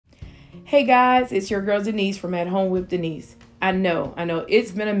Hey guys, it's your girl Denise from At Home with Denise. I know,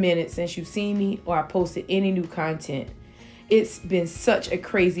 it's been a minute since you've seen me or I posted any new content. It's been such a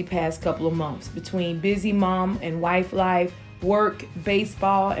crazy past couple of months between busy mom and wife life, work,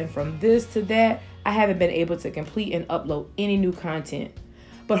 baseball, and from this to that, I haven't been able to complete and upload any new content.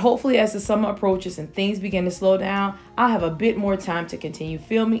 But hopefully as the summer approaches and things begin to slow down, I'll have a bit more time to continue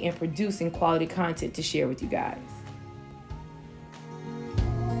filming and producing quality content to share with you guys.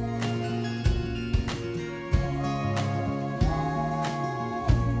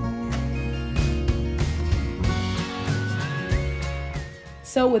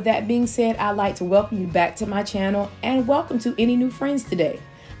 So with that being said, I'd like to welcome you back to my channel and welcome to any new friends today.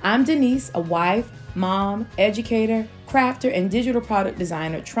 I'm Denise, a wife, mom, educator, crafter, and digital product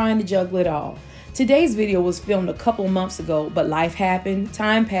designer trying to juggle it all. Today's video was filmed a couple months ago, but life happened,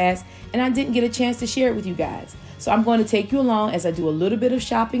 time passed, and I didn't get a chance to share it with you guys. So I'm going to take you along as I do a little bit of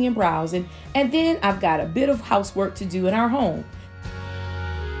shopping and browsing, and then I've got a bit of housework to do in our home.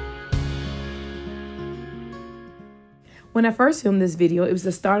 When I first filmed this video, it was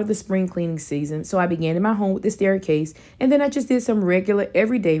the start of the spring cleaning season, so I began in my home with the staircase, and then I just did some regular,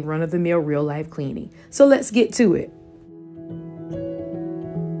 everyday, run-of-the-mill, real-life cleaning. So let's get to it.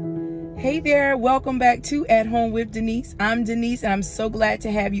 Hey there, welcome back to At Home with Denise. I'm Denise, and I'm so glad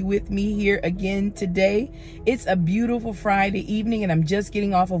to have you with me here again today. It's a beautiful Friday evening, and I'm just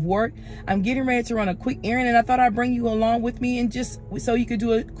getting off of work. I'm getting ready to run a quick errand, and I thought I'd bring you along with me, and just so you could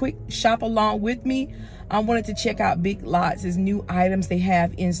do a quick shop along with me. I wanted to check out Big Lots' new items they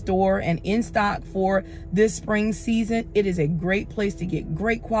have in store and in stock for this spring season. It is a great place to get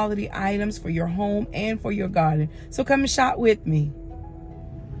great quality items for your home and for your garden. So come and shop with me.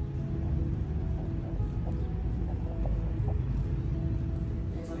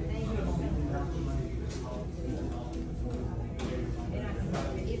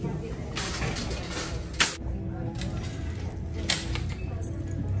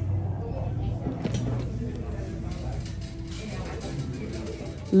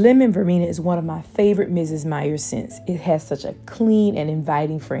 Lemon verbena is one of my favorite Mrs. Meyer's scents. It has such a clean and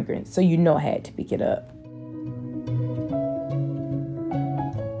inviting fragrance, so you know I had to pick it up.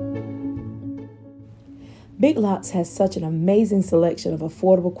 Big Lots has such an amazing selection of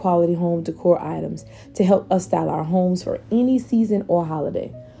affordable quality home decor items to help us style our homes for any season or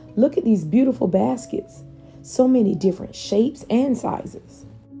holiday. Look at these beautiful baskets. So many different shapes and sizes.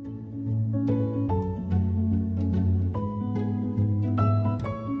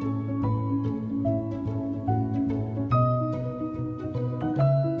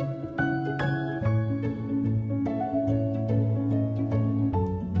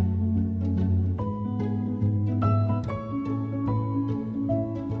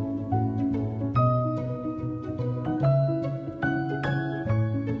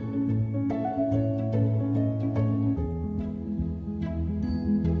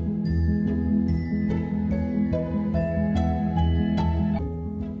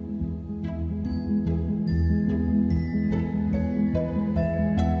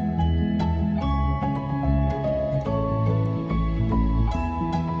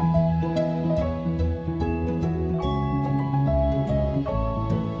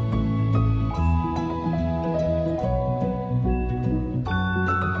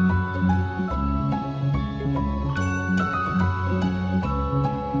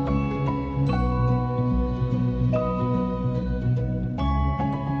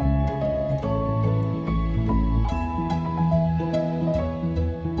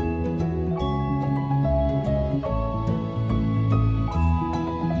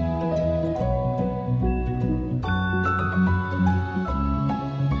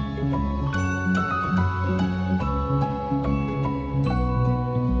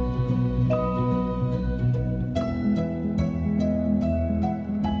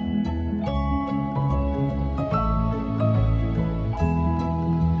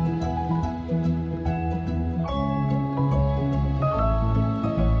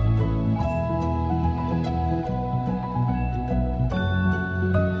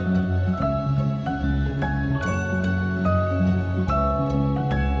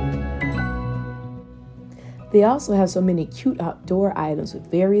 They also have so many cute outdoor items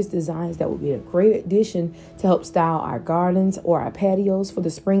with various designs that would be a great addition to help style our gardens or our patios for the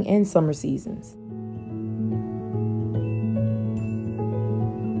spring and summer seasons.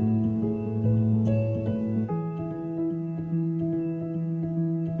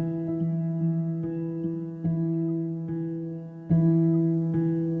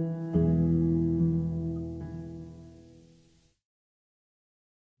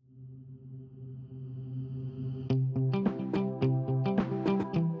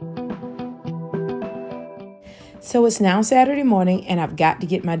 So it's now Saturday morning and I've got to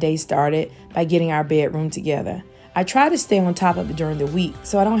get my day started by getting our bedroom together. I try to stay on top of it during the week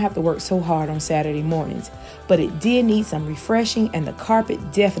so I don't have to work so hard on Saturday mornings, but it did need some refreshing and the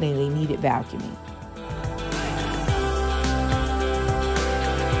carpet definitely needed vacuuming.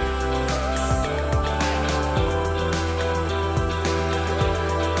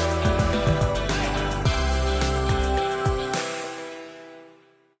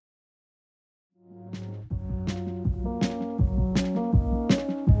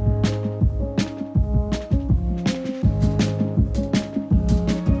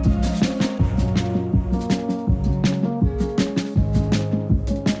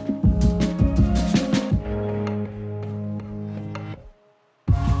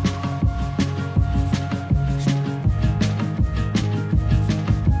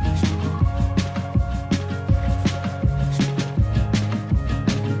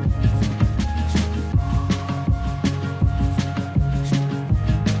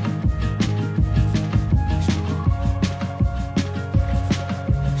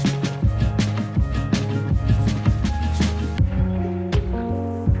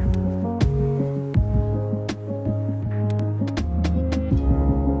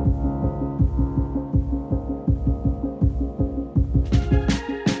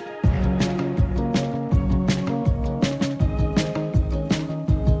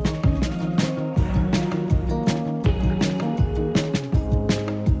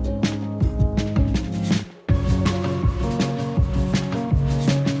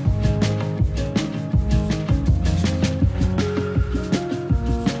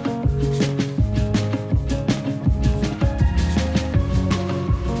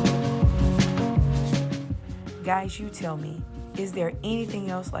 Guys, you tell me, is there anything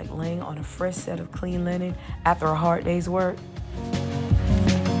else like laying on a fresh set of clean linen after a hard day's work?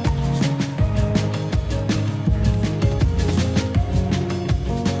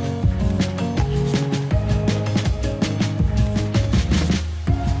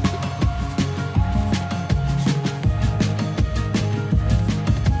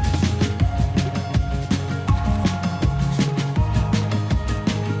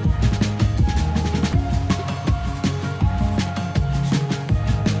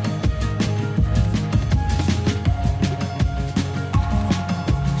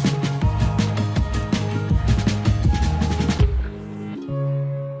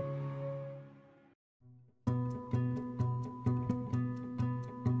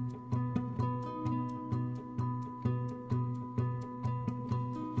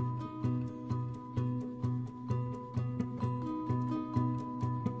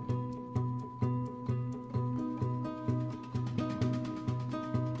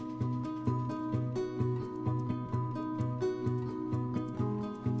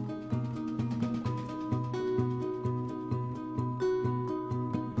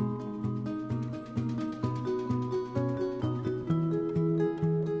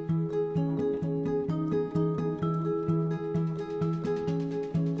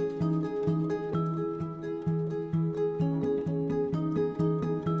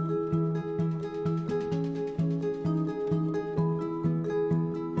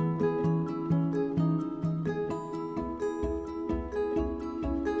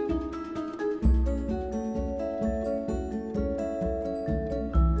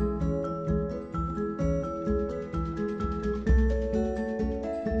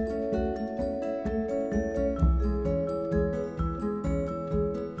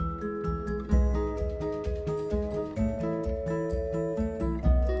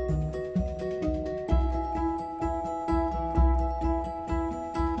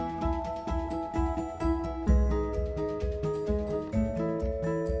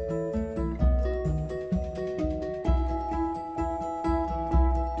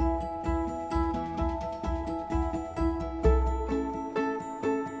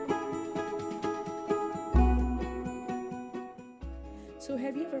 So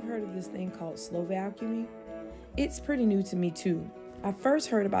have you ever heard of this thing called slow vacuuming? It's pretty new to me too. I first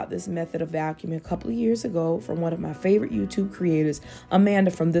heard about this method of vacuuming a couple of years ago from one of my favorite YouTube creators,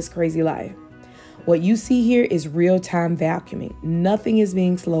 Amanda from This Crazy Life. What you see here is real-time vacuuming. Nothing is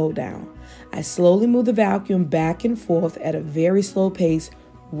being slowed down. I slowly move the vacuum back and forth at a very slow pace,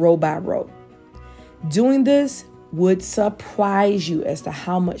 row by row. Doing this would surprise you as to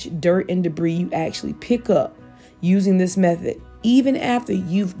how much dirt and debris you actually pick up using this method, even after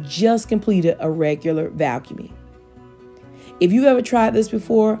you've just completed a regular vacuuming. If you've ever tried this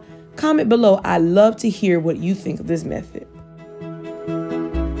before, comment below. I'd love to hear what you think of this method.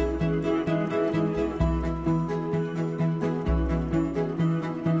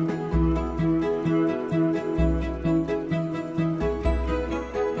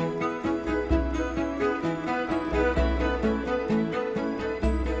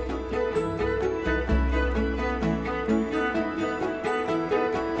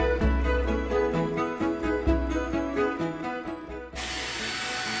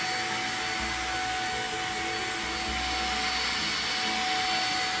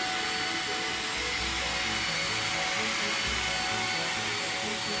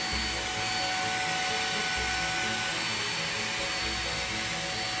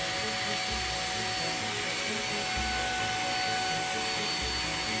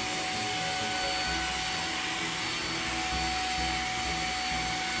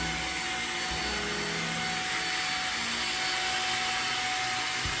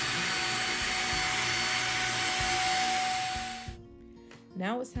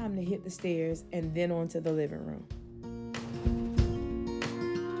 Now it's time to hit the stairs and then on to the living room.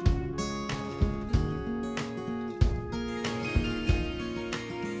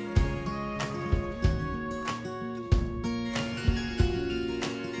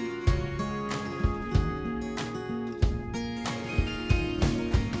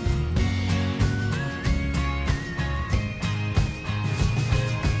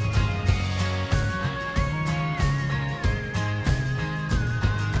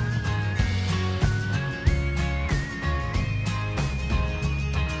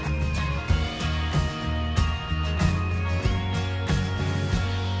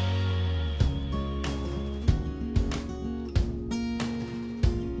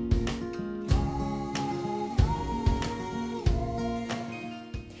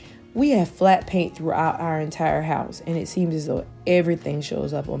 We have flat paint throughout our entire house, and it seems as though everything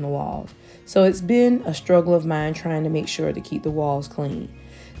shows up on the walls. So it's been a struggle of mine trying to make sure to keep the walls clean.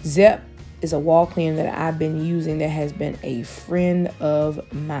 Zep is a wall cleaner that I've been using that has been a friend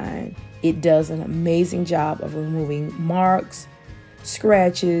of mine. It does an amazing job of removing marks,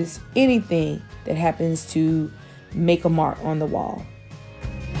 scratches, anything that happens to make a mark on the wall.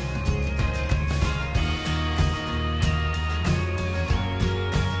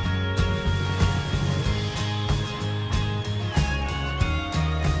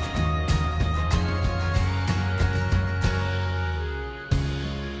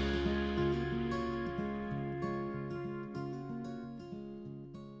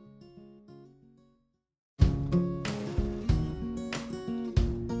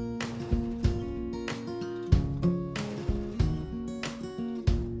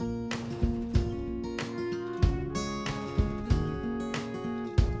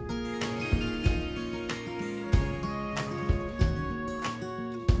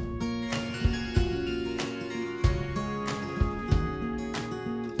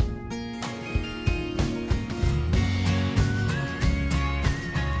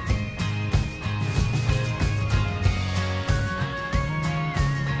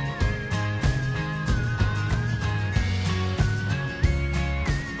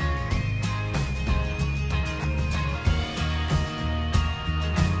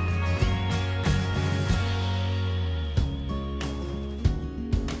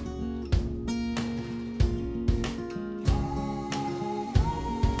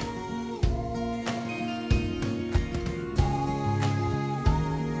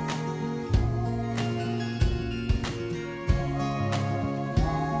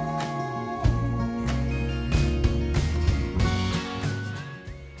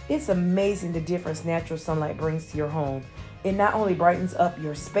 It's amazing the difference natural sunlight brings to your home. It not only brightens up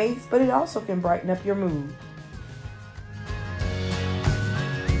your space, but it also can brighten up your mood.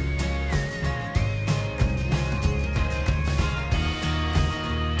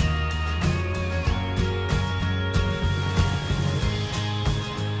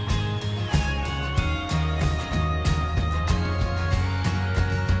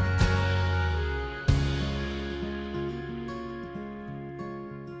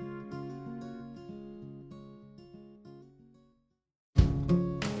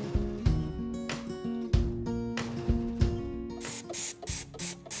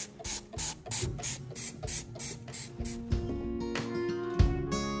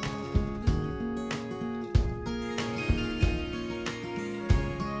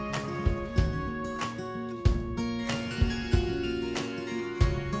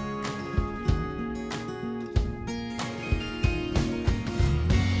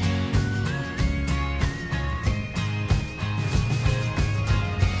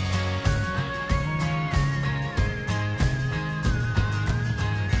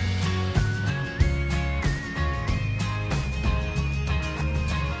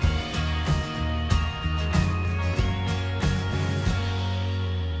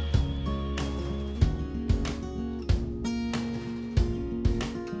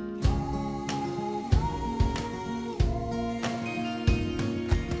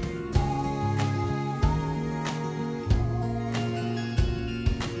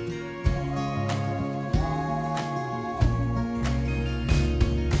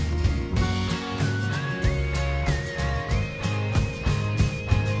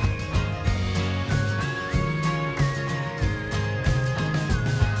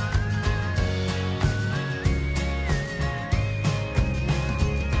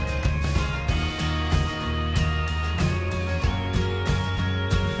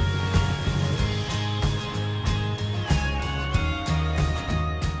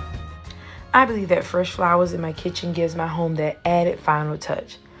 I believe that fresh flowers in my kitchen gives my home that added final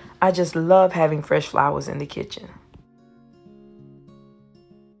touch. I just love having fresh flowers in the kitchen.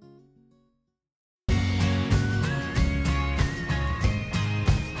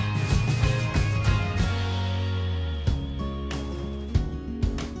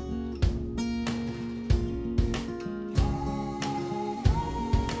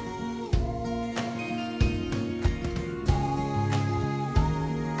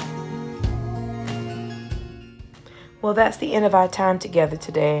 Well, that's the end of our time together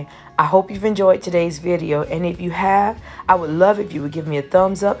today. I hope you've enjoyed today's video, and if you have, I would love if you would give me a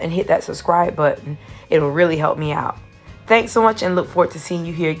thumbs up and hit that subscribe button. It will really help me out. Thanks so much, and look forward to seeing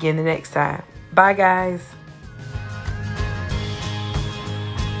you here again the next time. Bye, guys.